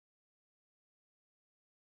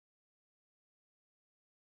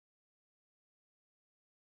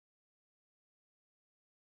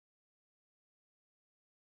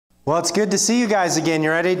Well, it's good to see you guys again.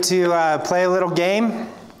 You ready to play a little game?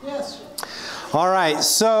 Yes. All right,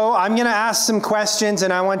 so I'm going to ask some questions,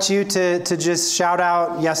 and I want you to just shout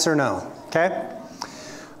out yes or no, okay?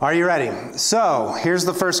 Are you ready? So, here's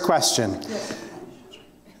the first question. Yes.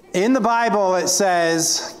 In the Bible, it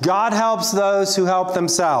says, God helps those who help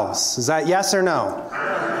themselves. Is that yes or no?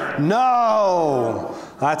 No!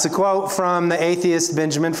 That's a quote from the atheist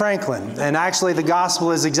Benjamin Franklin. And actually, the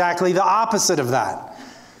gospel is exactly the opposite of that.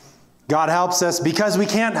 God helps us because we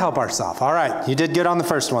can't help ourselves. All right, you did good on the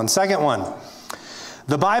first one. Second one.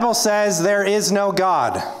 The Bible says there is no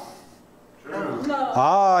God. True. No.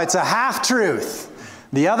 Oh, it's a half-truth.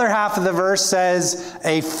 The other half of the verse says,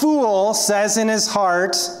 a fool says in his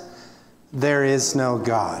heart, there is no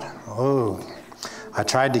God. Oh, I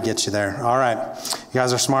tried to get you there. All right. You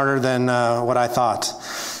guys are smarter than what I thought.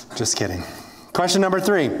 Just kidding. Question number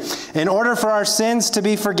 3. In order for our sins to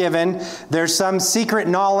be forgiven, there's some secret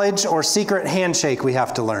knowledge or secret handshake we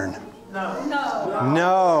have to learn. No. No.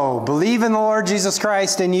 No. Believe in the Lord Jesus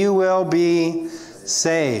Christ and you will be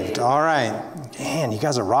saved. All right. Man, you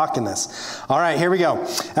guys are rocking this. All right, here we go.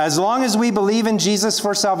 As long as we believe in Jesus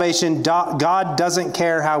for salvation, God doesn't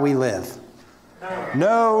care how we live.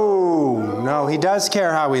 No, he does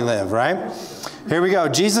care how we live, right? Here we go.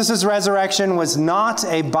 Jesus' resurrection was not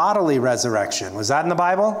a bodily resurrection. Was that in the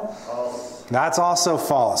Bible? False. That's also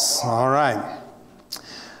false. All right.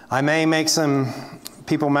 I may make some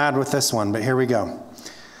people mad with this one, but here we go.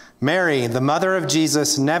 Mary, the mother of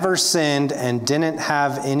Jesus, never sinned and didn't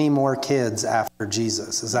have any more kids after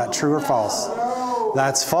Jesus. Is that true or false?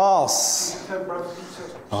 That's false.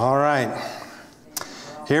 All right.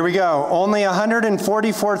 Here we go. Only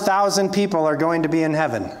 144,000 people are going to be in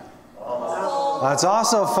heaven. That's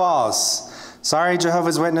also false. Sorry,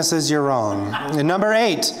 Jehovah's Witnesses, you're wrong. And number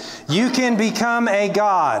 8, you can become a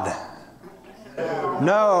god.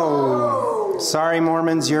 No. Sorry,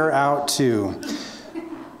 Mormons, you're out too.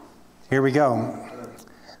 Here we go.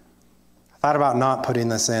 I thought about not putting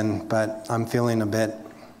this in, but I'm feeling a bit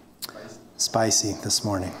spicy this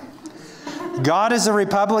morning. God is a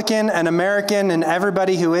Republican, an American, and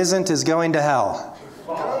everybody who isn't is going to hell.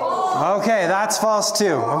 Okay, that's false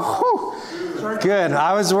too. Whew. Good.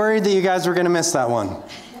 I was worried that you guys were going to miss that one.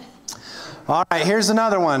 All right, here's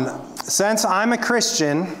another one. Since I'm a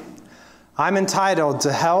Christian, I'm entitled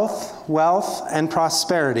to health, wealth, and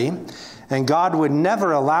prosperity, and God would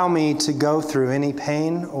never allow me to go through any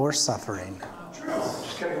pain or suffering.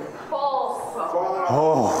 False.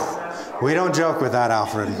 Oh, we don't joke with that,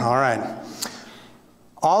 Alfred. All right.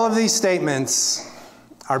 All of these statements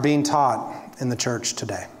are being taught in the church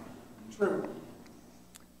today. True.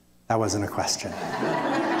 That wasn't a question.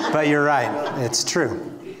 But you're right. It's true.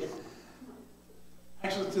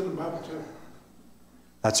 Actually, it's in the Bible too.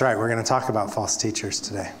 That's right. We're going to talk about false teachers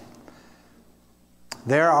today.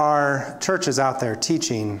 There are churches out there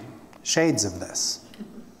teaching shades of this.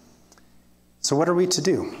 So what are we to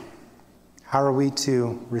do? How are we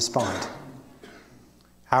to respond?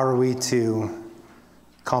 How are we to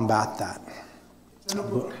combat that? It's in a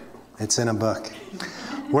book. It's in a book.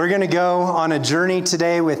 We're going to go on a journey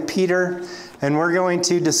today with Peter, and we're going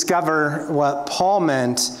to discover what Paul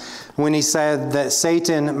meant when he said that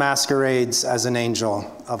Satan masquerades as an angel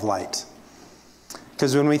of light.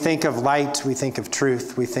 Because when we think of light, we think of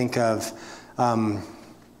truth, we think of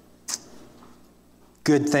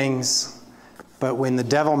good things. But when the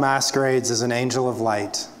devil masquerades as an angel of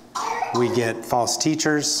light, we get false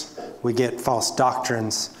teachers, we get false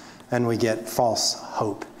doctrines, and we get false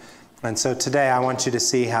hope. And so today I want you to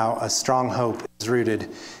see how a strong hope is rooted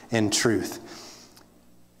in truth.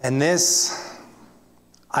 And this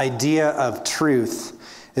idea of truth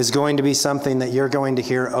is going to be something that you're going to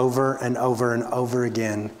hear over and over and over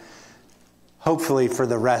again, hopefully for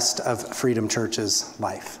the rest of Freedom Church's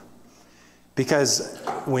life. Because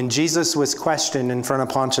when Jesus was questioned in front of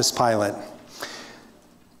Pontius Pilate,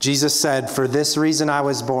 Jesus said, "For this reason I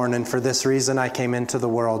was born, and for this reason I came into the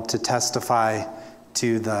world, to testify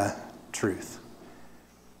to the truth."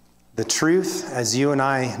 The truth, as you and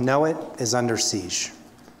I know it, is under siege.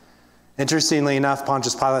 Interestingly enough,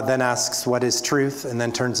 Pontius Pilate then asks, "What is truth?" and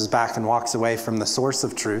then turns his back and walks away from the source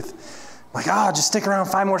of truth. Like, just stick around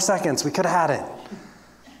 5 more seconds. We could have had it.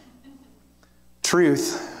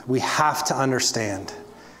 Truth, we have to understand.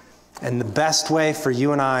 And the best way for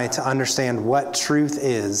you and I to understand what truth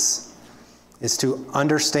is to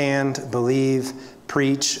understand, believe,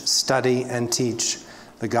 preach, study, and teach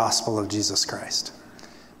the gospel of Jesus Christ.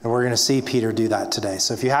 And we're going to see Peter do that today.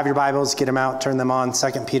 So if you have your Bibles, get them out, turn them on.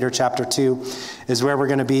 2 Peter chapter 2 is where we're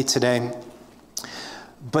going to be today.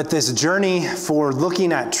 But this journey for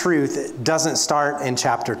looking at truth doesn't start in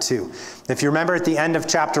chapter 2. If you remember at the end of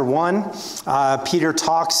chapter 1, Peter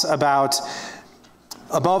talks about,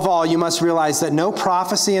 above all, you must realize that no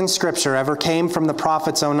prophecy in Scripture ever came from the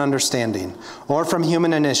prophet's own understanding or from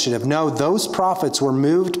human initiative. No, those prophets were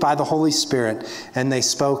moved by the Holy Spirit and they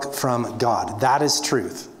spoke from God. That is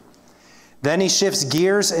truth. Then he shifts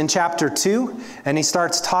gears in chapter 2 and he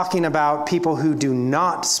starts talking about people who do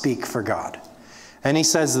not speak for God. And he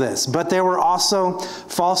says this, but there were also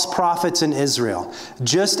false prophets in Israel,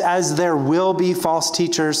 just as there will be false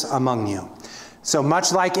teachers among you. So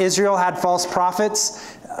much like Israel had false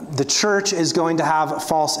prophets, the church is going to have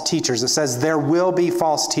false teachers. It says there will be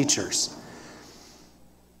false teachers.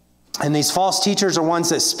 And these false teachers are ones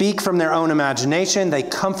that speak from their own imagination. They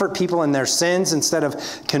comfort people in their sins instead of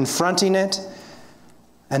confronting it.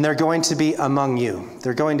 And they're going to be among you.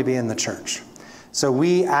 They're going to be in the church. So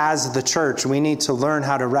we as the church, we need to learn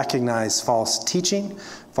how to recognize false teaching,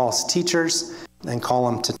 false teachers, and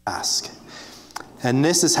call them to task. And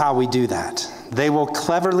this is how we do that. They will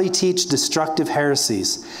cleverly teach destructive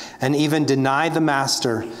heresies and even deny the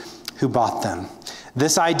master who bought them.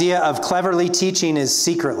 This idea of cleverly teaching is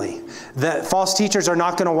secretly. The false teachers are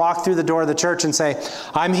not going to walk through the door of the church and say,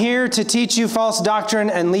 I'm here to teach you false doctrine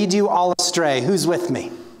and lead you all astray. Who's with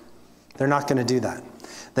me? They're not going to do that.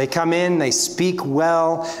 They come in, they speak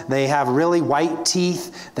well, they have really white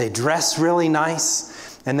teeth, they dress really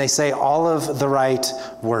nice, and they say all of the right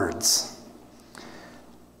words.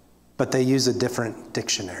 But they use a different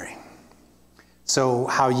dictionary. So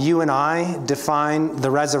how you and I define the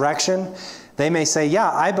resurrection, they may say, yeah,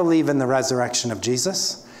 I believe in the resurrection of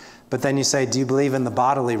Jesus. But then you say, do you believe in the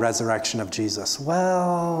bodily resurrection of Jesus?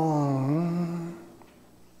 Well,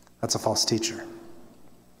 that's a false teacher.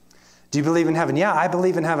 Do you believe in heaven? Yeah, I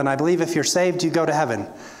believe in heaven. I believe if you're saved, you go to heaven.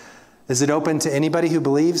 Is it open to anybody who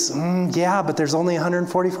believes? Yeah, but there's only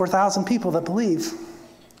 144,000 people that believe.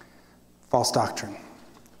 False doctrine.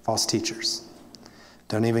 False teachers.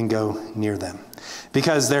 Don't even go near them.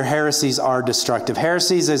 Because their heresies are destructive.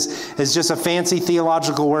 Heresies is just a fancy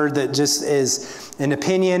theological word that just is an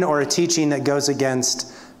opinion or a teaching that goes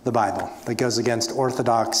against the Bible, that goes against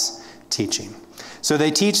orthodox teaching. So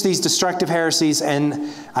they teach these destructive heresies,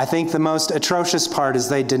 and I think the most atrocious part is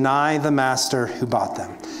they deny the master who bought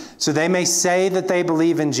them. So they may say that they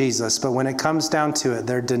believe in Jesus, but when it comes down to it,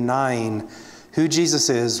 they're denying who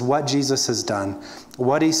Jesus is, what Jesus has done,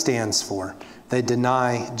 what he stands for. They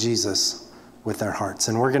deny Jesus with their hearts.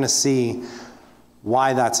 And we're going to see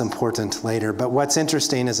why that's important later. But what's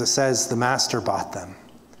interesting is it says the master bought them.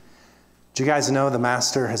 Do you guys know the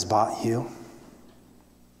master has bought you?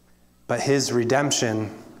 But his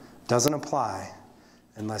redemption doesn't apply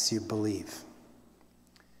unless you believe.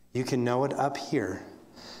 You can know it up here,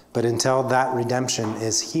 but until that redemption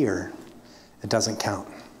is here, it doesn't count.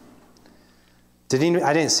 I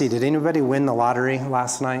didn't see, did anybody win the lottery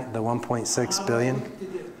last night, the 1.6 billion?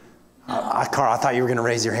 Carl, I thought you were going to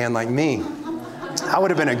raise your hand like me. That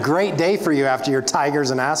would have been a great day for you after your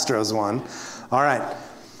Tigers and Astros won. All right.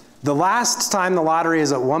 The last time the lottery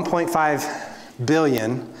is at 1.5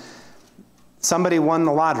 billion, somebody won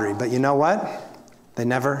the lottery, but you know what? They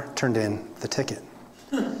never turned in the ticket.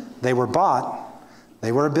 They were bought,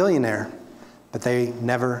 they were a billionaire, but they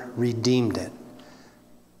never redeemed it.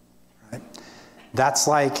 Right? That's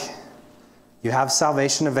like you have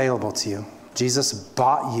salvation available to you. Jesus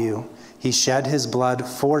bought you. He shed his blood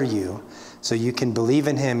for you so you can believe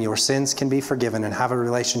in him. Your sins can be forgiven and have a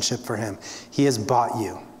relationship for him. He has bought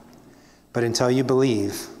you. But until you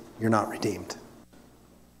believe, you're not redeemed.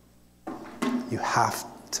 You have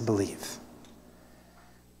to believe.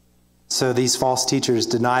 So these false teachers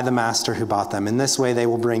deny the master who bought them. In this way, they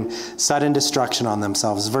will bring sudden destruction on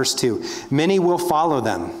themselves. Verse 2, many will follow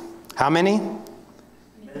them. How many?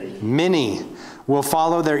 Many will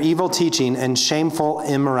follow their evil teaching and shameful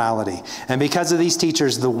immorality. And because of these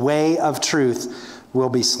teachers, the way of truth will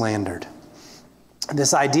be slandered.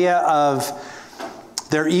 This idea of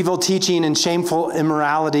their evil teaching and shameful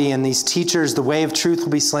immorality, and these teachers, the way of truth will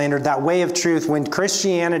be slandered. That way of truth, when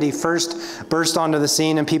Christianity first burst onto the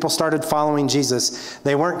scene and people started following Jesus,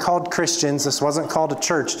 they weren't called Christians. This wasn't called a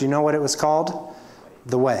church. Do you know what it was called?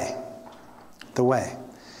 The way. The way.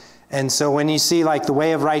 And so when you see like the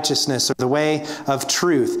way of righteousness or the way of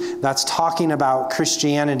truth, that's talking about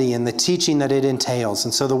Christianity and the teaching that it entails.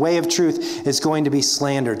 And so the way of truth is going to be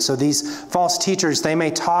slandered. So these false teachers, they may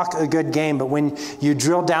talk a good game, but when you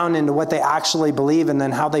drill down into what they actually believe and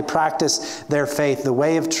then how they practice their faith, the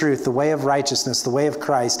way of truth, the way of righteousness, the way of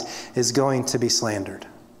Christ is going to be slandered.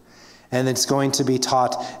 And it's going to be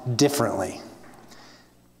taught differently.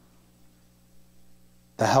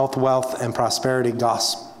 The health, wealth, and prosperity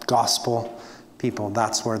gospel people,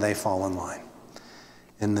 that's where they fall in line.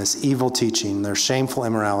 In this evil teaching, their shameful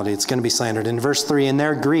immorality, it's going to be slandered. In verse 3, in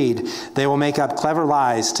their greed, they will make up clever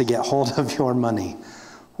lies to get hold of your money.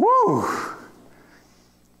 Woo!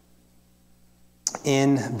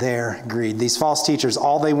 In their greed. These false teachers,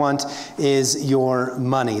 all they want is your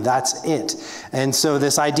money. That's it. And so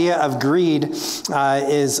this idea of greed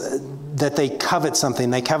is that they covet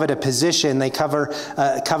something. They covet a position. They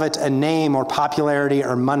covet a name or popularity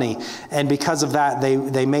or money. And because of that,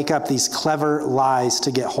 they make up these clever lies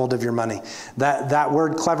to get hold of your money. That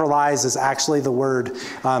word clever lies is actually the word,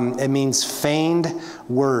 it means feigned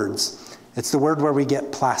words. It's the word where we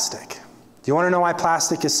get plastic. Do you want to know why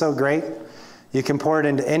plastic is so great? You can pour it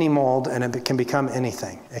into any mold and it can become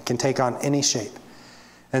anything. It can take on any shape.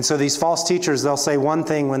 And so these false teachers, they'll say one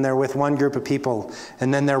thing when they're with one group of people,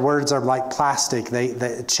 and then their words are like plastic.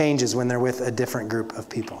 It changes when they're with a different group of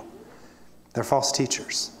people. They're false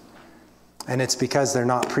teachers. And it's because they're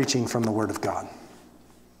not preaching from the Word of God.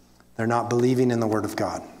 They're not believing in the Word of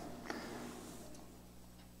God.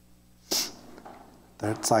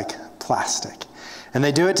 It's like plastic. And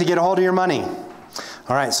they do it to get a hold of your money.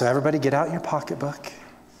 All right, so everybody get out your pocketbook.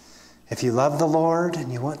 If you love the Lord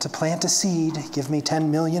and you want to plant a seed, give me $10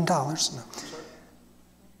 million. No.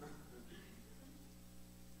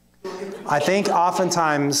 I think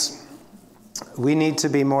oftentimes we need to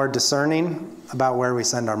be more discerning about where we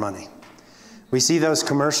send our money. We see those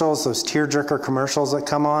commercials, those tearjerker commercials that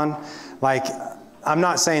come on. Like, I'm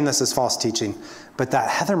not saying this is false teaching, but that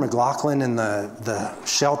Heather McLaughlin and the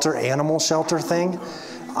animal shelter thing,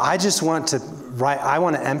 I just want to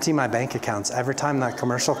empty my bank accounts every time that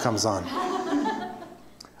commercial comes on.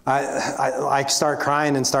 I start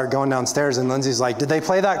crying and start going downstairs, and Lindsay's like, did they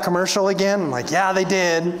play that commercial again? I'm like, yeah, they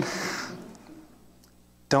did.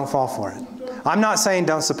 Don't fall for it. I'm not saying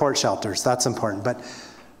don't support shelters. That's important. But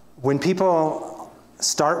when people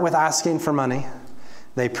start with asking for money,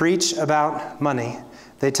 they preach about money.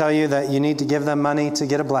 They tell you that you need to give them money to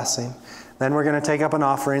get a blessing. Then we're going to take up an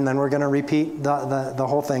offering. Then we're going to repeat the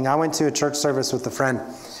whole thing. I went to a church service with a friend.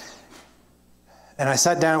 And I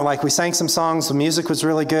sat down, we sang some songs. The music was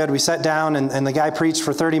really good. We sat down, and the guy preached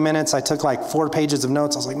for 30 minutes. I took 4 pages of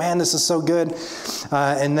notes. I was like, man, this is so good.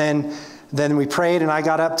 And then we prayed, and I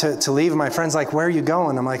got up to leave. And my friend's like, where are you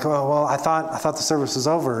going? I'm like, oh, well, I thought the service was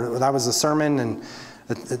over. That was the sermon, and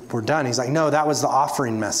we're done. He's like, no, that was the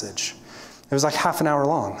offering message. It was half an hour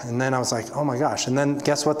long. And then I was like, oh my gosh. And then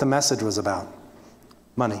guess what the message was about?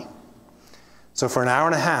 Money. So for an hour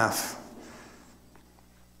and a half,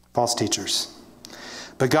 false teachers.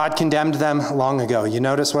 But God condemned them long ago. You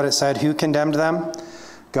notice what it said? Who condemned them?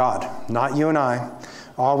 God, not you and I.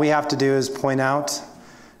 All we have to do is point out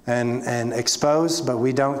and expose, but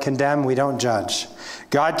we don't condemn, we don't judge.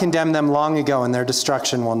 God condemned them long ago, and their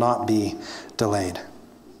destruction will not be delayed.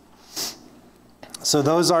 So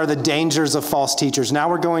those are the dangers of false teachers. Now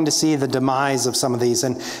we're going to see the demise of some of these.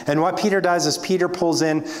 And what Peter does is Peter pulls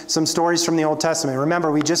in some stories from the Old Testament.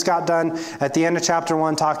 Remember, we just got done at the end of chapter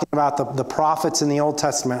 1 talking about the prophets in the Old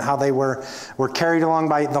Testament, how they were carried along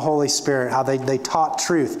by the Holy Spirit, how they taught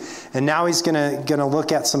truth. And now he's going to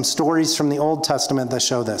look at some stories from the Old Testament that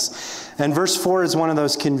show this. And verse 4 is one of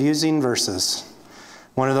those confusing verses.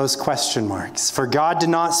 One of those question marks. For God did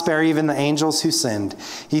not spare even the angels who sinned.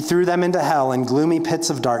 He threw them into hell in gloomy pits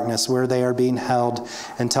of darkness where they are being held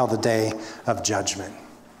until the day of judgment.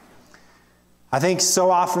 I think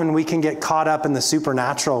so often we can get caught up in the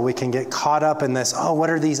supernatural. We can get caught up in this, what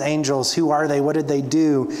are these angels? Who are they? What did they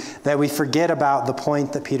do? That we forget about the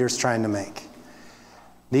point that Peter's trying to make.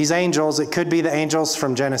 These angels, it could be the angels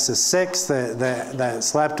from Genesis 6 that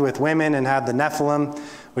slept with women and had the Nephilim,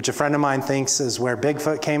 which a friend of mine thinks is where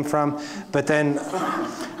Bigfoot came from. But then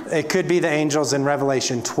it could be the angels in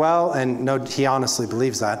Revelation 12, and no, he honestly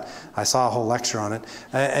believes that. I saw a whole lecture on it.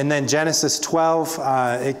 And then Genesis 12,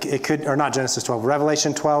 it could, or not Genesis 12,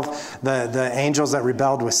 Revelation 12, the angels that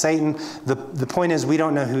rebelled with Satan. The point is we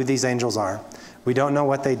don't know who these angels are. We don't know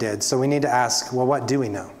what they did. So we need to ask, well, what do we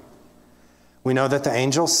know? We know that the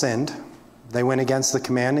angels sinned. They went against the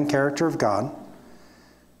command and character of God.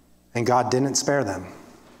 And God didn't spare them.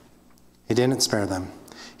 He didn't spare them.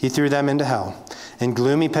 He threw them into hell, in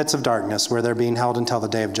gloomy pits of darkness where they're being held until the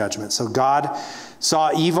day of judgment. So God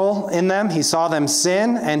saw evil in them. He saw them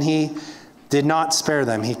sin, and he did not spare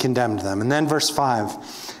them. He condemned them. And then verse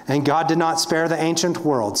 5, and God did not spare the ancient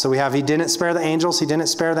world. So we have, he didn't spare the angels. He didn't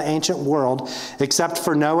spare the ancient world, except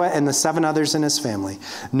for Noah and the 7 others in his family.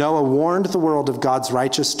 Noah warned the world of God's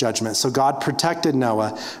righteous judgment. So God protected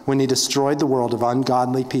Noah when he destroyed the world of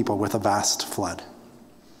ungodly people with a vast flood.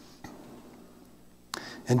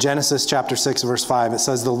 In Genesis chapter 6, verse 5, it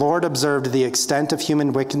says, "The Lord observed the extent of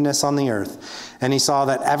human wickedness on the earth, and he saw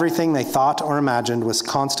that everything they thought or imagined was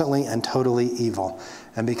constantly and totally evil.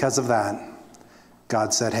 And because of that,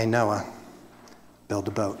 God said, 'Hey, Noah, build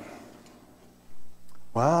a boat.'"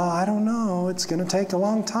 "Well, I don't know. It's going to take a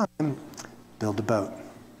long time." Build a boat.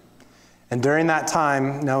 And during that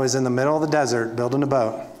time, Noah's in the middle of the desert building a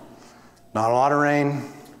boat. Not a lot of rain,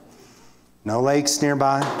 no lakes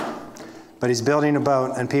nearby, but he's building a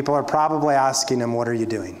boat, and people are probably asking him, "What are you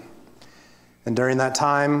doing?" And during that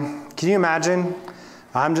time, can you imagine?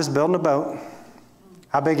 I'm just building a boat.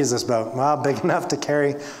 How big is this boat? Well, big enough to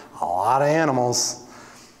carry a lot of animals.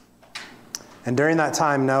 And during that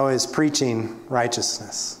time, Noah is preaching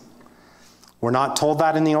righteousness. We're not told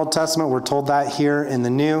that in the Old Testament. We're told that here in the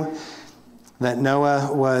New, that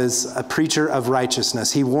Noah was a preacher of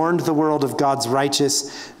righteousness. He warned the world of God's righteous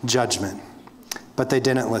judgment, but they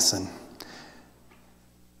didn't listen.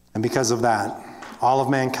 And because of that, all of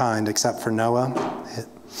mankind, except for Noah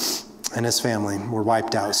and his family, were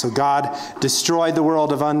wiped out. So God destroyed the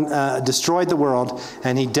world,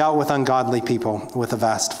 and he dealt with ungodly people with a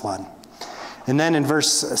vast flood. And then in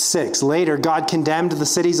verse 6, later, God condemned the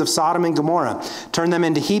cities of Sodom and Gomorrah, turned them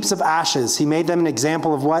into heaps of ashes. He made them an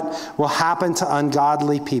example of what will happen to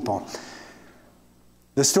ungodly people.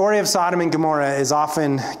 The story of Sodom and Gomorrah is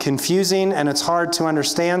often confusing, and it's hard to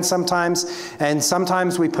understand sometimes, and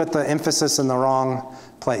sometimes we put the emphasis in the wrong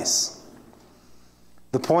place.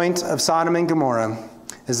 The point of Sodom and Gomorrah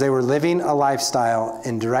is they were living a lifestyle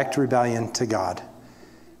in direct rebellion to God,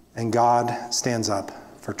 and God stands up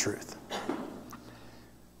for truth.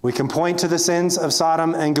 We can point to the sins of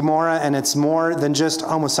Sodom and Gomorrah, and it's more than just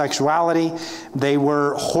homosexuality. They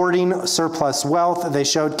were hoarding surplus wealth. They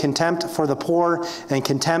showed contempt for the poor and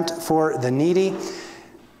contempt for the needy.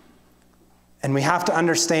 And we have to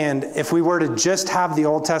understand, if we were to just have the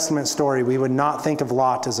Old Testament story, we would not think of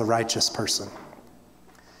Lot as a righteous person.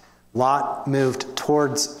 Lot moved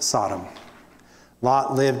towards Sodom.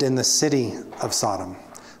 Lot lived in the city of Sodom.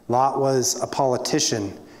 Lot was a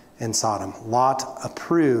politician in Sodom. Lot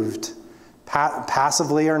approved,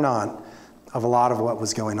 passively or not, of a lot of what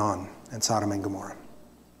was going on in Sodom and Gomorrah.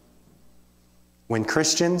 When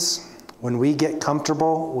Christians, when we get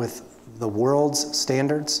comfortable with the world's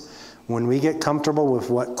standards, when we get comfortable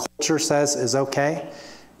with what culture says is okay,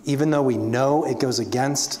 even though we know it goes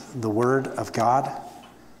against the word of God,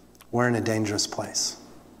 we're in a dangerous place.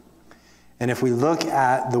 And if we look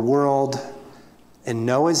at the world in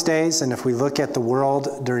Noah's days, and if we look at the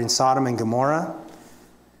world during Sodom and Gomorrah,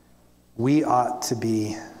 we ought to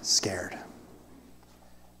be scared,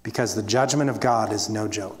 because the judgment of God is no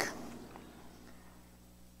joke.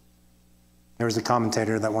 There was a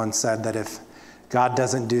commentator that once said that if God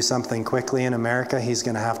doesn't do something quickly in America, he's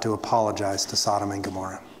going to have to apologize to Sodom and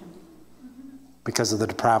Gomorrah because of the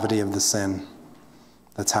depravity of the sin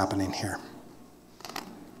that's happening here.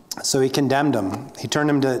 So he condemned them. He turned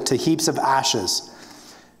them to heaps of ashes.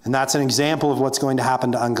 And that's an example of what's going to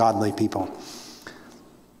happen to ungodly people.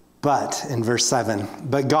 But, in verse 7,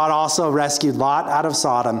 but God also rescued Lot out of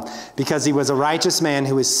Sodom because he was a righteous man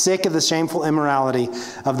who was sick of the shameful immorality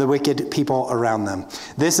of the wicked people around them.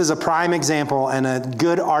 This is a prime example and a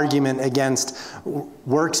good argument against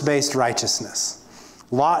works-based righteousness.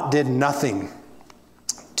 Lot did nothing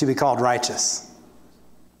to be called righteous.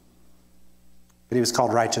 But he was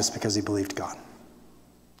called righteous because he believed God.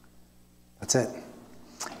 That's it.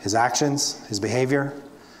 His actions, his behavior,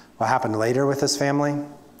 what happened later with his family,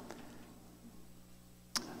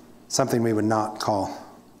 something we would not call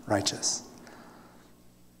righteous.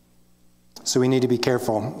 So we need to be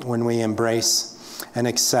careful when we embrace and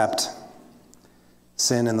accept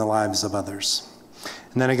sin in the lives of others.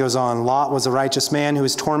 And then it goes on, Lot was a righteous man who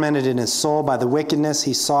was tormented in his soul by the wickedness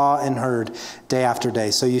he saw and heard day after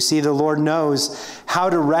day. So you see, the Lord knows how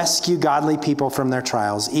to rescue godly people from their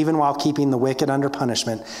trials, even while keeping the wicked under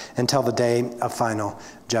punishment until the day of final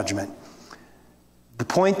judgment. The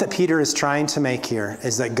point that Peter is trying to make here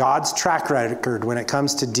is that God's track record when it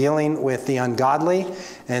comes to dealing with the ungodly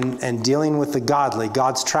and dealing with the godly,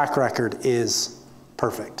 God's track record is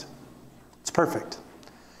perfect. It's perfect.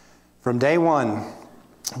 From day one,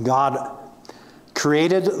 God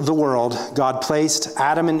created the world. God placed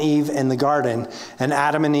Adam and Eve in the garden, and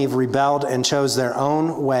Adam and Eve rebelled and chose their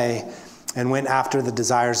own way and went after the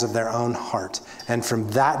desires of their own heart. And from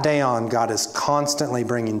that day on, God is constantly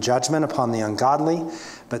bringing judgment upon the ungodly,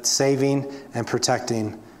 but saving and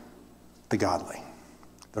protecting the godly,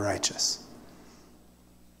 the righteous.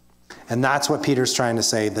 And that's what Peter's trying to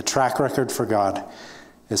say. The track record for God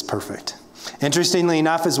is perfect. Interestingly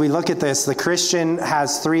enough, as we look at this, the Christian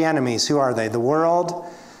has three enemies. Who are they? The world,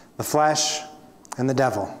 the flesh and the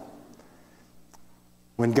devil.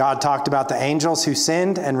 When God talked about the angels who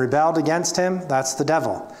sinned and rebelled against him, that's the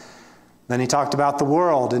devil. Then he talked about the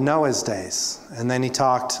world in Noah's days. And then he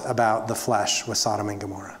talked about the flesh with Sodom and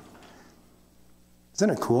Gomorrah.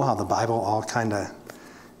 Isn't it cool how the Bible all kind of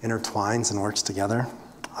intertwines and works together?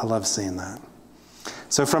 I love seeing that.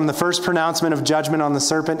 So from the first pronouncement of judgment on the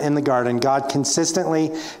serpent in the garden, God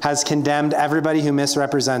consistently has condemned everybody who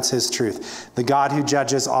misrepresents his truth. The God who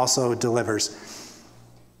judges also delivers.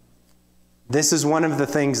 This is one of the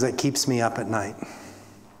things that keeps me up at night.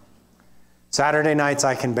 Saturday nights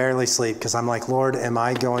I can barely sleep because I'm like, Lord, am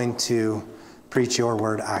I going to preach your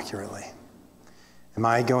word accurately? Am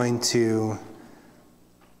I going to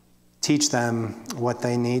teach them what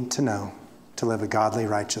they need to know to live a godly,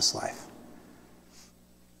 righteous life?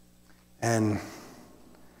 And a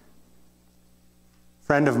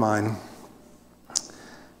friend of mine,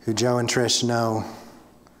 who Joe and Trish know,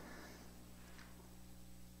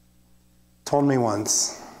 told me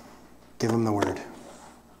once, give him the word.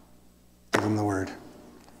 Give him the word.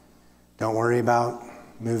 Don't worry about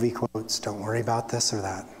movie quotes. Don't worry about this or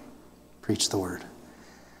that. Preach the word.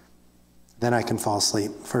 Then I can fall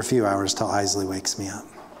asleep for a few hours till Isley wakes me up.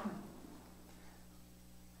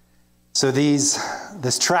 So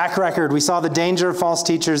this track record, we saw the danger of false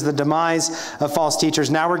teachers, the demise of false teachers.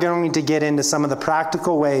 Now we're going to get into some of the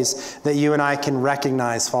practical ways that you and I can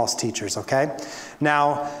recognize false teachers, okay?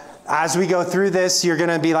 Now, as we go through this, you're going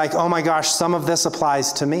to be like, oh my gosh, some of this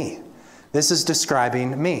applies to me. This is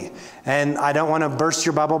describing me. And I don't want to burst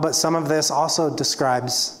your bubble, but some of this also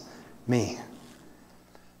describes me.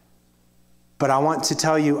 But I want to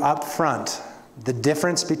tell you up front, the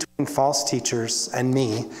difference between false teachers and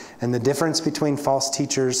me, and the difference between false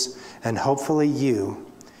teachers and hopefully you,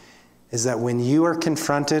 is that when you are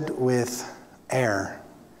confronted with error,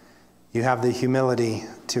 you have the humility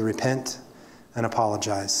to repent and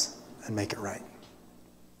apologize and make it right.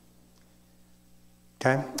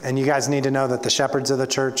 Okay? And you guys need to know that the shepherds of the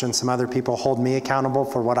church and some other people hold me accountable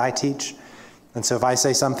for what I teach. And so if I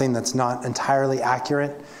say something that's not entirely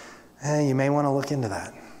accurate, you may want to look into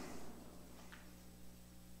that.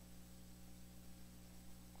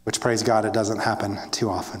 Which, praise God, it doesn't happen too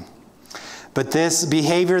often. But this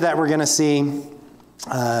behavior that we're going to see,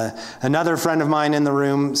 another friend of mine in the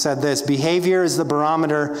room said this: behavior is the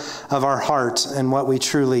barometer of our heart and what we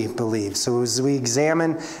truly believe. So as we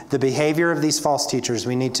examine the behavior of these false teachers,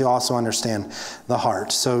 we need to also understand the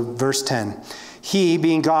heart. So verse 10. He,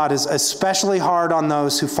 being God, is especially hard on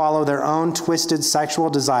those who follow their own twisted sexual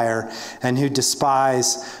desire and who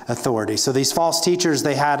despise authority. So these false teachers,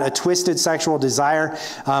 they had a twisted sexual desire,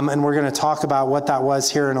 and we're going to talk about what that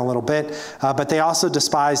was here in a little bit, but they also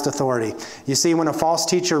despised authority. You see, when a false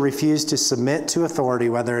teacher refused to submit to authority,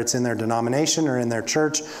 whether it's in their denomination or in their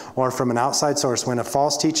church or from an outside source, when a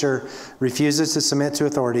false teacher refuses to submit to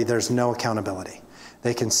authority, there's no accountability.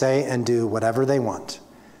 They can say and do whatever they want.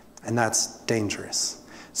 And that's dangerous.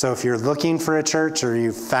 So if you're looking for a church or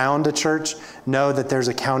you've found a church, know that there's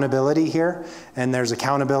accountability here. And there's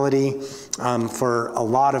accountability for a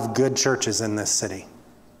lot of good churches in this city.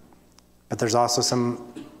 But there's also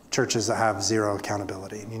some churches that have zero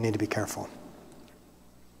accountability. And you need to be careful.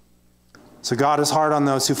 So God is hard on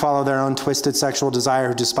those who follow their own twisted sexual desire,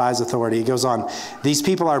 who despise authority. He goes on. These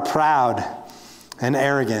people are proud and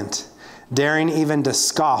arrogant, daring even to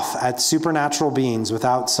scoff at supernatural beings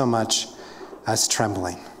without so much as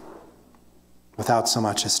trembling. Without so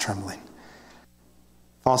much as trembling.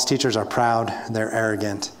 False teachers are proud, they're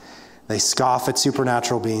arrogant. They scoff at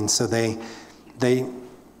supernatural beings, so they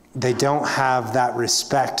don't have that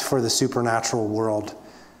respect for the supernatural world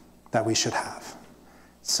that we should have.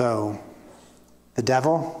 So the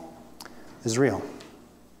devil is real.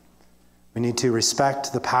 We need to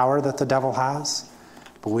respect the power that the devil has.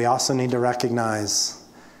 But we also need to recognize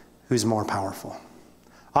who's more powerful.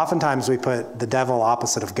 Oftentimes we put the devil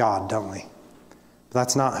opposite of God, don't we? But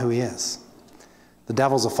that's not who he is. The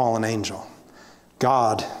devil's a fallen angel.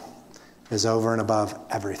 God is over and above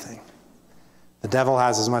everything. The devil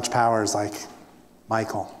has as much power as like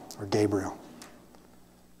Michael or Gabriel,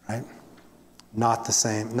 right? Not the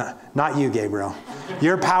same. Not you, Gabriel.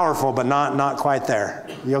 You're powerful, but not quite there.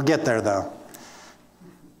 You'll get there, though.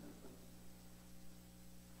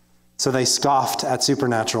 So they scoffed at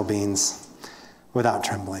supernatural beings without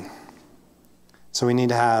trembling. So we need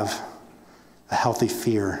to have a healthy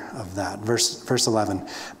fear of that. Verse 11.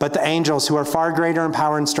 But the angels, who are far greater in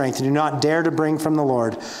power and strength, do not dare to bring from the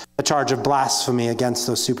Lord a charge of blasphemy against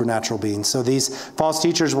those supernatural beings. So these false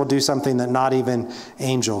teachers will do something that not even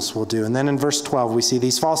angels will do. And then in verse 12, we see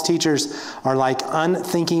these false teachers are like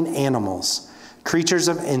unthinking animals creatures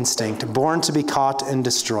of instinct, born to be caught and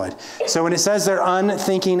destroyed. So when it says they're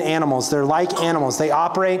unthinking animals, they're like animals. They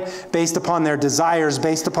operate based upon their desires,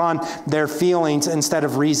 based upon their feelings instead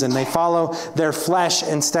of reason. They follow their flesh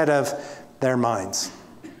instead of their minds.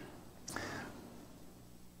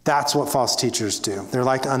 That's what false teachers do. They're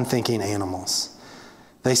like unthinking animals.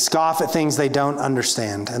 They scoff at things they don't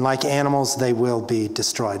understand, and like animals, they will be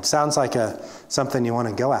destroyed. Sounds like something you want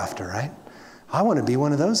to go after, right? I want to be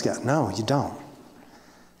one of those guys. No, you don't.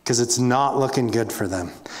 Because it's not looking good for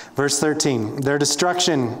them. Verse 13, their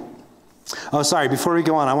destruction. Oh, sorry, before we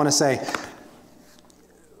go on, I want to say,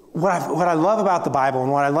 what I love about the Bible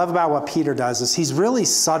and what I love about what Peter does is he's really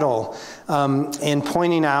subtle in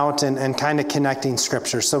pointing out and kind of connecting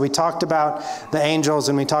Scripture. So we talked about the angels,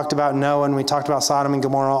 and we talked about Noah, and we talked about Sodom and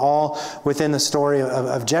Gomorrah, all within the story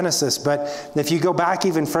of Genesis. But if you go back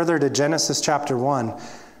even further to Genesis chapter 1,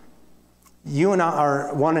 you and I,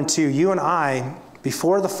 or 1 and 2, you and I,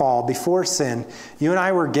 before the fall, before sin, you and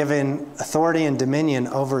I were given authority and dominion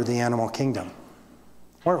over the animal kingdom,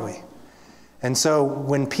 weren't we? And so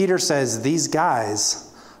when Peter says these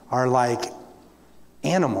guys are like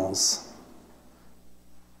animals,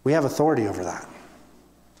 we have authority over that.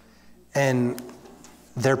 And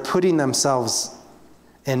they're putting themselves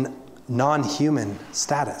in non-human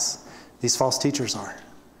status. These false teachers are.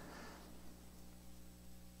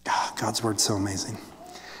 God's word's so amazing.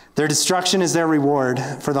 Their destruction is their reward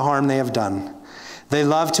for the harm they have done. They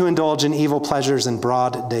love to indulge in evil pleasures in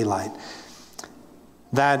broad daylight.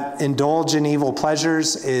 That indulge in evil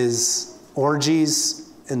pleasures is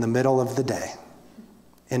orgies in the middle of the day,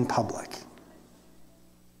 in public.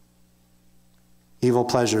 Evil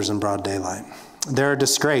pleasures in broad daylight. They're a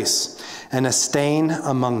disgrace and a stain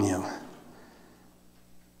among you.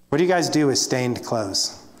 What do you guys do with stained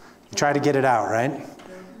clothes? You try to get it out, right?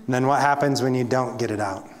 And then what happens when you don't get it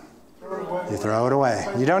out? You throw it away.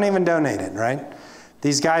 You don't even donate it, right?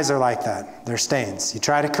 These guys are like that. They're stains. You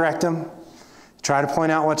try to correct them. Try to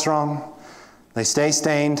point out what's wrong. They stay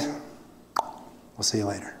stained. We'll see you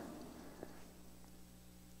later.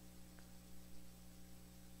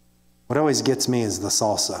 What always gets me is the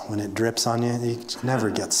salsa. When it drips on you, you never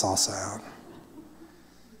get salsa out.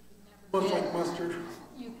 Looks like mustard.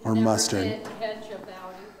 Or mustard. Get ketchup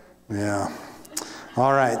out either. Yeah.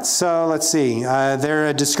 All right. So let's see. They're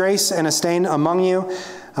a disgrace and a stain among you.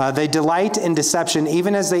 They delight in deception,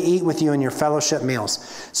 even as they eat with you in your fellowship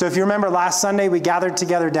meals. So if you remember last Sunday, we gathered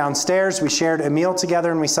together downstairs, we shared a meal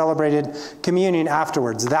together, and we celebrated communion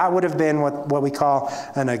afterwards. That would have been what we call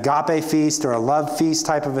an agape feast or a love feast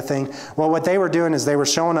type of a thing. Well, what they were doing is they were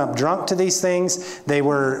showing up drunk to these things.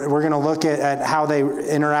 We're going to look at how they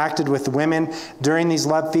interacted with women during these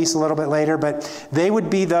love feasts a little bit later, but they would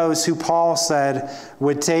be those who Paul said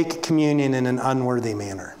would take communion in an unworthy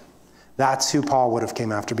manner. That's who Paul would have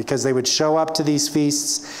came after, because they would show up to these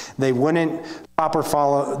feasts. They wouldn't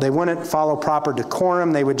follow proper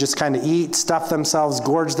decorum. They would just kind of eat, stuff themselves,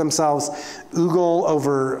 gorge themselves, oogle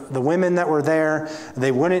over the women that were there.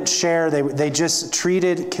 They wouldn't share. They just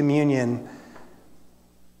treated communion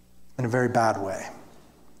in a very bad way.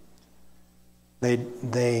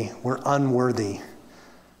 They were unworthy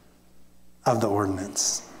of the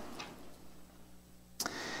ordinance.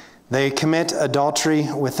 They commit adultery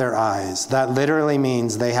with their eyes. That literally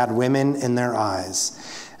means they had women in their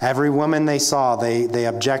eyes. Every woman they saw, they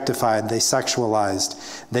objectified, they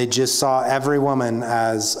sexualized. They just saw every woman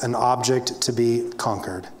as an object to be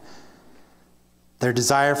conquered. Their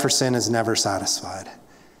desire for sin is never satisfied.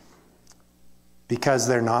 Because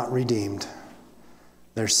they're not redeemed,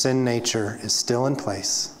 their sin nature is still in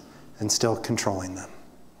place and still controlling them.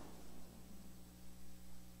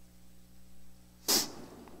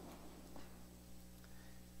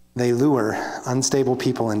 They lure unstable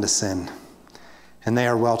people into sin, and they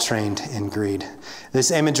are well trained in greed.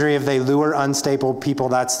 This imagery of they lure unstable people,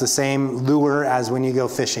 that's the same lure as when you go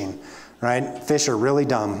fishing, right? Fish are really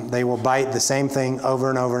dumb. They will bite the same thing over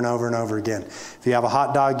and over and over and over again. If you have a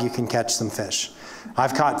hot dog, you can catch some fish.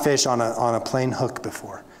 I've caught fish on a plain hook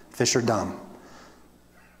before. Fish are dumb.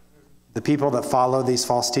 The people that follow these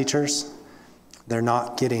false teachers, they're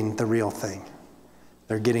not getting the real thing.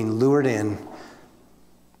 They're getting lured in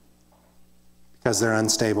because they're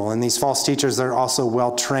unstable. And these false teachers, they're also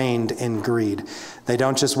well trained in greed. They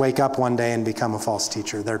don't just wake up one day and become a false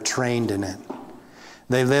teacher. They're trained in it.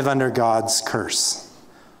 They live under God's curse.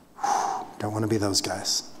 Don't want to be those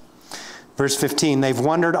guys. Verse 15, they've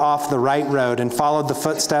wandered off the right road and followed the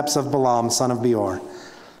footsteps of Balaam, son of Beor.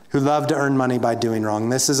 who love to earn money by doing wrong.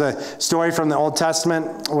 This is a story from the Old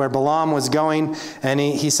Testament where Balaam was going, and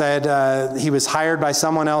he said he was hired by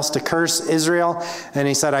someone else to curse Israel, and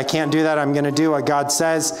he said, I can't do that. I'm going to do what God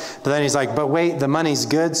says. But then he's like, but wait, the money's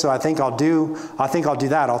good, so I think I'll do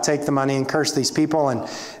that. I'll take the money and curse these people.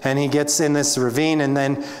 And he gets in this ravine, and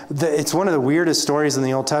then it's one of the weirdest stories in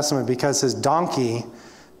the Old Testament because his donkey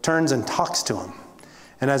turns and talks to him.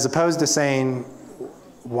 And as opposed to saying,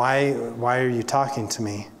 why are you talking to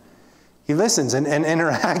me? He listens and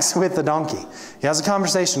interacts with the donkey. He has a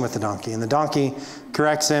conversation with the donkey, and the donkey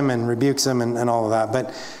corrects him and rebukes him and all of that.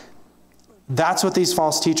 But that's what these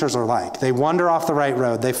false teachers are like. They wander off the right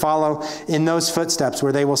road. They follow in those footsteps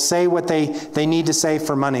where they will say what they need to say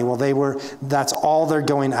for money. Well, that's all they're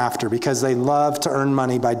going after because they love to earn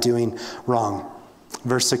money by doing wrong.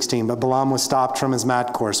 Verse 16, but Balaam was stopped from his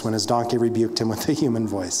mad course when his donkey rebuked him with a human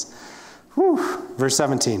voice. Whew. Verse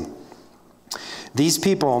 17. These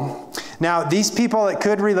people, it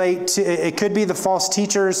could relate to, it could be the false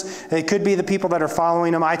teachers, it could be the people that are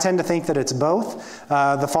following them. I tend to think that it's both,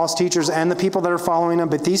 the false teachers and the people that are following them.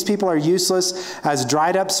 But these people are useless as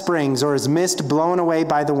dried up springs or as mist blown away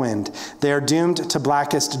by the wind. They are doomed to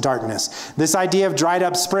blackest darkness. This idea of dried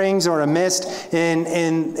up springs or a mist,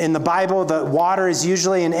 in the Bible, the water is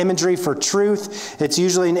usually an imagery for truth. It's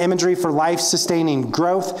usually an imagery for life-sustaining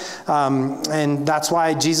growth. And that's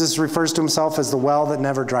why Jesus refers to himself as the well that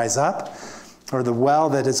never dries up, or the well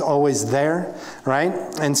that is always there, right?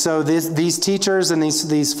 And so these teachers and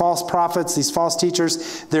these false prophets, these false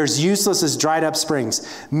teachers, they're as useless as dried up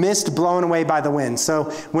springs, mist blown away by the wind. So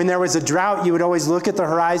when there was a drought, you would always look at the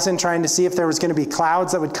horizon trying to see if there was going to be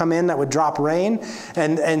clouds that would come in that would drop rain.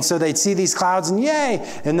 And so they'd see these clouds and yay,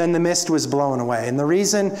 and then the mist was blown away. And the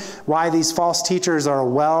reason why these false teachers are a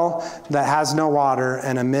well that has no water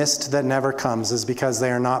and a mist that never comes is because they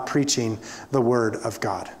are not preaching the word of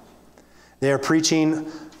God. They are preaching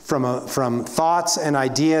from thoughts and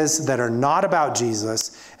ideas that are not about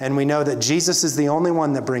Jesus, and we know that Jesus is the only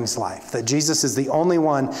one that brings life, that Jesus is the only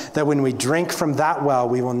one that when we drink from that well,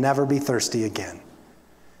 we will never be thirsty again.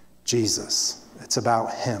 Jesus. It's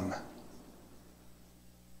about him.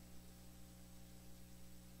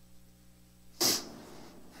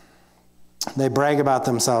 They brag about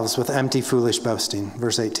themselves with empty, foolish boasting.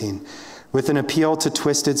 Verse 18. With an appeal to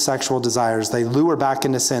twisted sexual desires, they lure back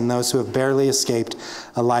into sin those who have barely escaped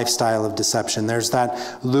a lifestyle of deception. There's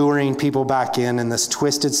that luring people back in and this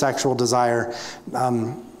twisted sexual desire.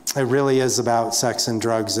 It really is about sex and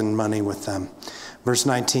drugs and money with them. Verse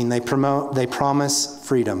 19, they promise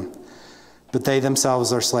freedom, but they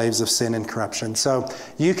themselves are slaves of sin and corruption. So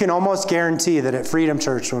you can almost guarantee that at Freedom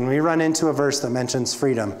Church, when we run into a verse that mentions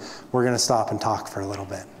freedom, we're going to stop and talk for a little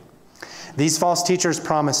bit. These false teachers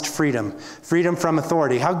promised freedom from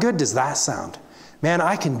authority. How good does that sound? Man,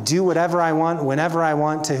 I can do whatever I want, whenever I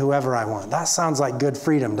want, to whoever I want. That sounds like good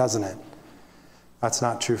freedom, doesn't it? That's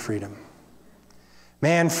not true freedom.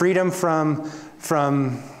 Man, freedom from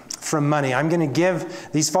money. I'm going to give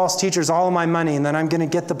these false teachers all of my money, and then I'm going to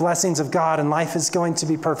get the blessings of God, and life is going to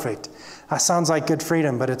be perfect. That sounds like good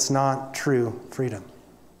freedom, but it's not true freedom.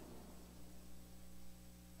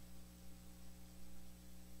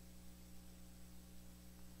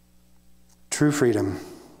 True freedom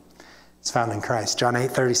is found in Christ. John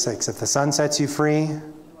 8:36. If the Son sets you free,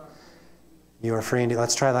 you are free indeed.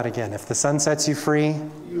 Let's try that again. If the Son sets you free,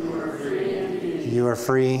 you are free indeed. You are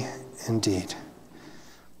free indeed.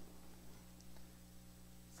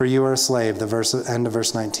 For you are a slave, end of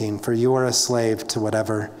verse 19. For you are a slave to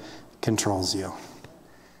whatever controls you.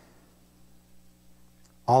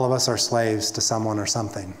 All of us are slaves to someone or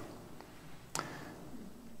something.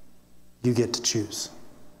 You get to choose.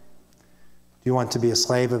 Do you want to be a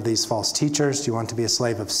slave of these false teachers? Do you want to be a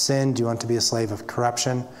slave of sin? Do you want to be a slave of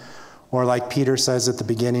corruption? Or like Peter says at the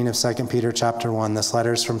beginning of 2 Peter chapter 1, this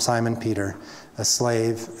letter is from Simon Peter, a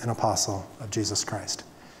slave and apostle of Jesus Christ.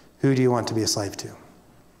 Who do you want to be a slave to?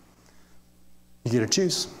 You get to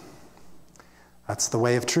choose. That's the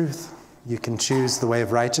way of truth. You can choose the way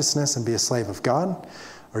of righteousness and be a slave of God,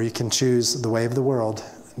 or you can choose the way of the world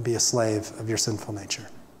and be a slave of your sinful nature.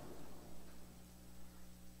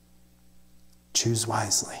 Choose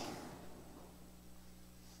wisely.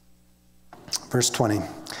 Verse 20.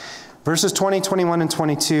 Verses 20, 21, and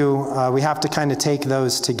 22, we have to kind of take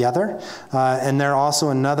those together. And they're also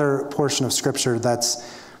another portion of Scripture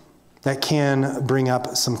that can bring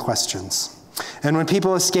up some questions. And when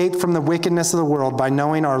people escape from the wickedness of the world by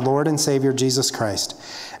knowing our Lord and Savior Jesus Christ,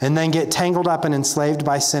 and then get tangled up and enslaved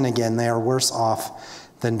by sin again, they are worse off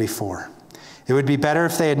than before. It would be better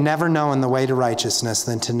if they had never known the way to righteousness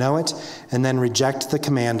than to know it and then reject the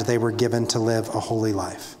command they were given to live a holy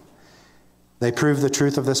life. They prove the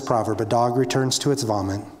truth of this proverb: a dog returns to its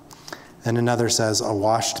vomit, and another says, a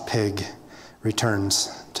washed pig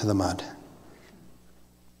returns to the mud.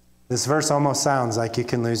 This verse almost sounds like you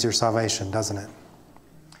can lose your salvation, doesn't it?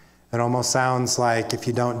 It almost sounds like if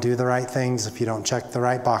you don't do the right things, if you don't check the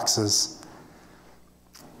right boxes,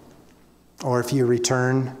 or if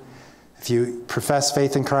you profess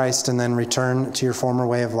faith in Christ and then return to your former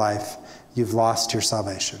way of life, you've lost your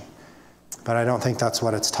salvation. But I don't think that's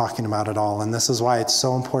what it's talking about at all. And this is why it's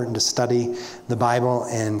so important to study the Bible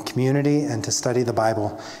in community and to study the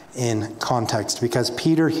Bible in context. Because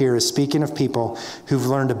Peter here is speaking of people who've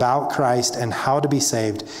learned about Christ and how to be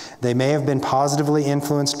saved. They may have been positively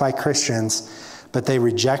influenced by Christians, but they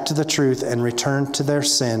reject the truth and return to their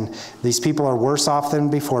sin. These people are worse off than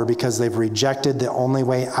before because they've rejected the only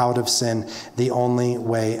way out of sin, the only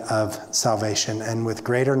way of salvation. And with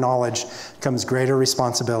greater knowledge comes greater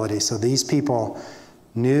responsibility. So these people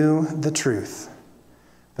knew the truth,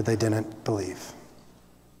 but they didn't believe.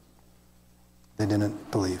 They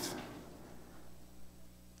didn't believe.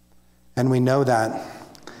 And we know that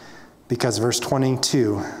because verse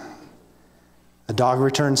 22, a dog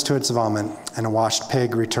returns to its vomit, and a washed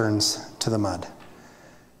pig returns to the mud.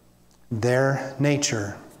 Their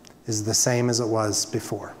nature is the same as it was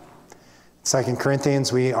before. 2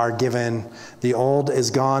 Corinthians, we are given the old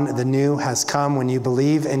is gone, the new has come. When you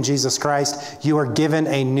believe in Jesus Christ, you are given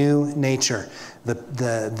a new nature.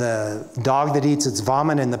 The dog that eats its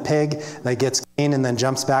vomit and the pig that gets clean and then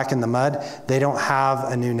jumps back in the mud, they don't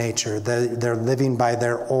have a new nature. They're living by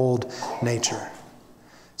their old nature.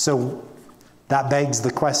 So that begs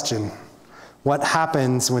the question, what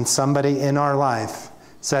happens when somebody in our life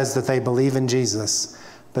says that they believe in Jesus,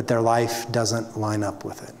 but their life doesn't line up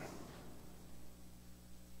with it?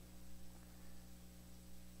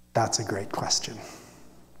 That's a great question.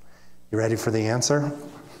 You ready for the answer?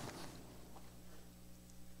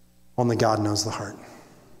 Only God knows the heart.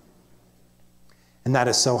 And that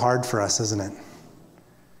is so hard for us, isn't it?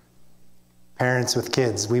 Parents with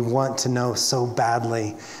kids, we want to know so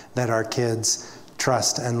badly that our kids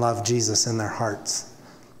trust and love Jesus in their hearts.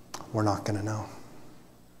 We're not going to know.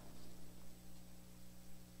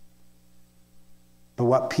 But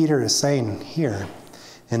what Peter is saying here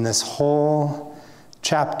in this whole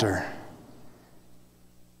chapter,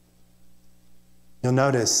 you'll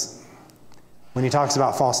notice when he talks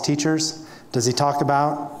about false teachers, does he talk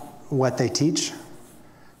about what they teach,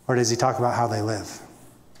 or does he talk about how they live?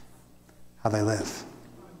 How they live.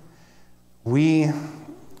 We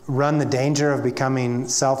run the danger of becoming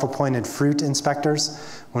self-appointed fruit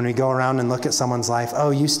inspectors when we go around and look at someone's life. Oh,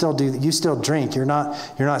 you still drink, you're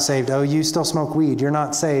not saved. Oh, you still smoke weed, you're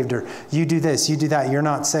not saved. Or you do this, you do that, you're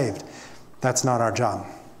not saved. That's not our job.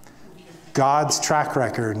 God's track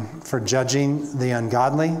record for judging the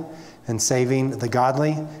ungodly and saving the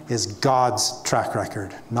godly is God's track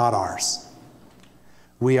record, not ours.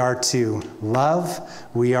 We are to love,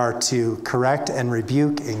 we are to correct and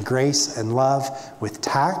rebuke in grace and love with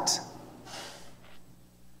tact.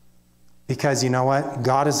 Because you know what?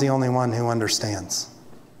 God is the only one who understands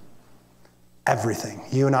everything.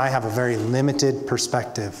 You and I have a very limited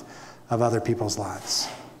perspective of other people's lives.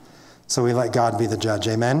 So we let God be the judge.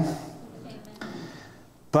 Amen? Amen.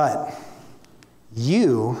 But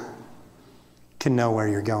you can know where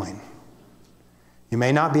you're going. You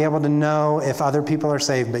may not be able to know if other people are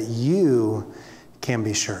saved, but you can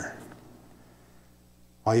be sure.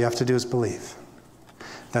 All you have to do is believe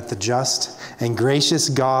that the just and gracious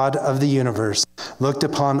God of the universe looked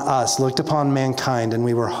upon us, looked upon mankind, and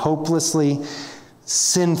we were hopelessly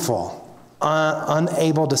sinful,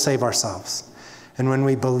 unable to save ourselves. And when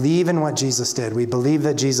we believe in what Jesus did, we believe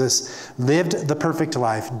that Jesus lived the perfect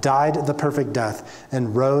life, died the perfect death,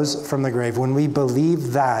 and rose from the grave. When we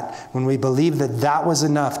believe that, when we believe that that was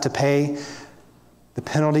enough to pay the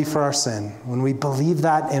penalty for our sin, when we believe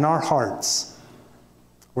that in our hearts,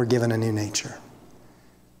 we're given a new nature.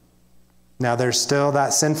 Now, there's still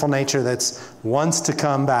that sinful nature that wants to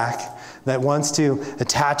come back, that wants to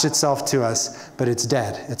attach itself to us, but it's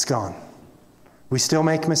dead. It's gone. We still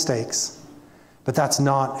make mistakes. But that's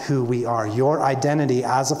not who we are. Your identity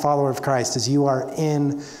as a follower of Christ is you are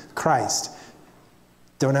in Christ.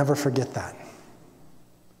 Don't ever forget that.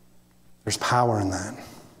 There's power in that.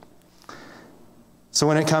 So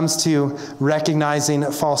when it comes to recognizing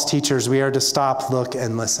false teachers, we are to stop, look,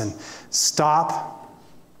 and listen. Stop.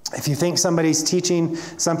 If you think somebody's teaching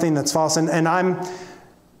something that's false, and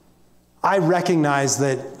I recognize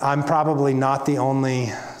that I'm probably not the only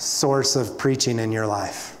source of preaching in your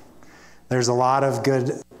life. There's a lot of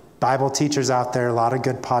good Bible teachers out there, a lot of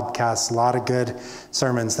good podcasts, a lot of good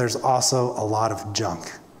sermons. There's also a lot of junk.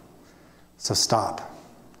 So stop.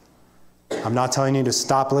 I'm not telling you to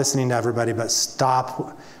stop listening to everybody, but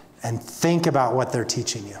stop and think about what they're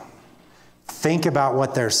teaching you. Think about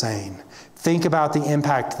what they're saying. Think about the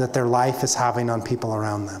impact that their life is having on people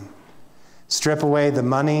around them. Strip away the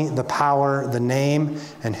money, the power, the name,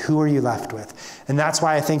 and who are you left with? And that's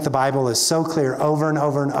why I think the Bible is so clear over and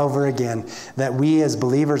over and over again that we as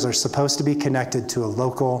believers are supposed to be connected to a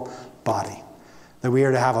local body. That we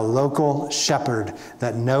are to have a local shepherd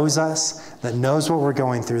that knows us, that knows what we're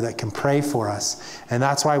going through, that can pray for us. And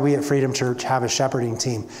that's why we at Freedom Church have a shepherding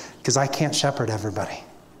team, because I can't shepherd everybody.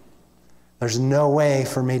 There's no way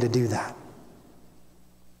for me to do that.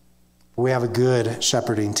 We have a good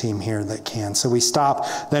shepherding team here that can. So we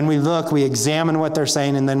stop, then we look, we examine what they're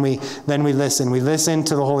saying, and then we listen. We listen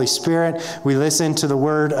to the Holy Spirit, we listen to the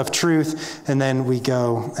word of truth, and then we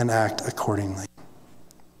go and act accordingly.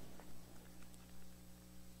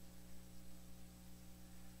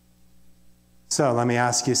 So let me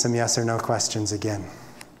ask you some yes or no questions again.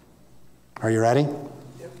 Are you ready?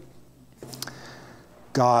 Yep.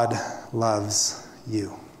 God loves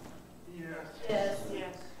you. Yes.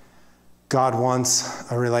 God wants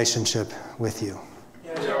a relationship with you.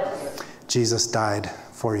 Yes. Jesus died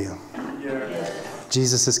for you. Yes.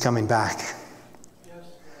 Jesus is coming back. Yes.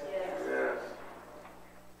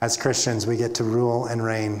 As Christians, we get to rule and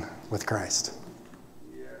reign with Christ.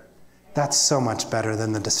 That's so much better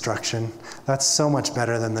than the destruction. That's so much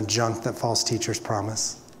better than the junk that false teachers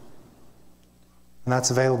promise. And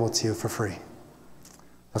that's available to you for free.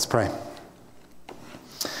 Let's pray.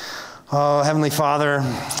 Oh, Heavenly Father,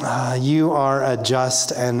 you are a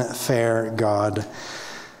just and fair God.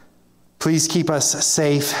 Please keep us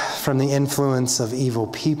safe from the influence of evil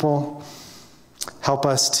people. Help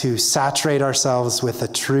us to saturate ourselves with the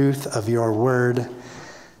truth of your word,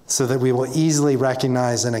 so that we will easily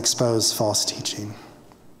recognize and expose false teaching.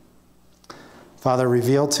 Father,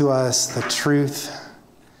 reveal to us the truth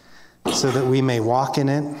so that we may walk in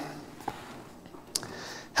it.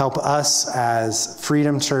 Help us as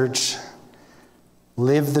Freedom Church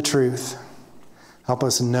live the truth. Help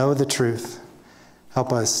us know the truth.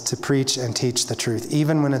 Help us to preach and teach the truth,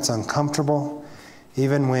 even when it's uncomfortable,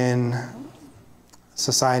 even when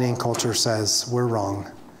society and culture says we're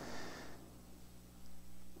wrong.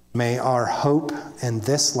 May our hope in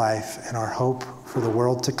this life and our hope for the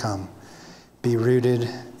world to come be rooted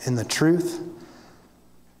in the truth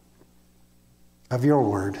of your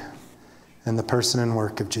word and the person and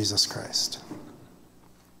work of Jesus Christ.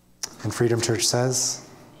 And Freedom Church says,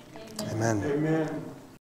 Amen. Amen.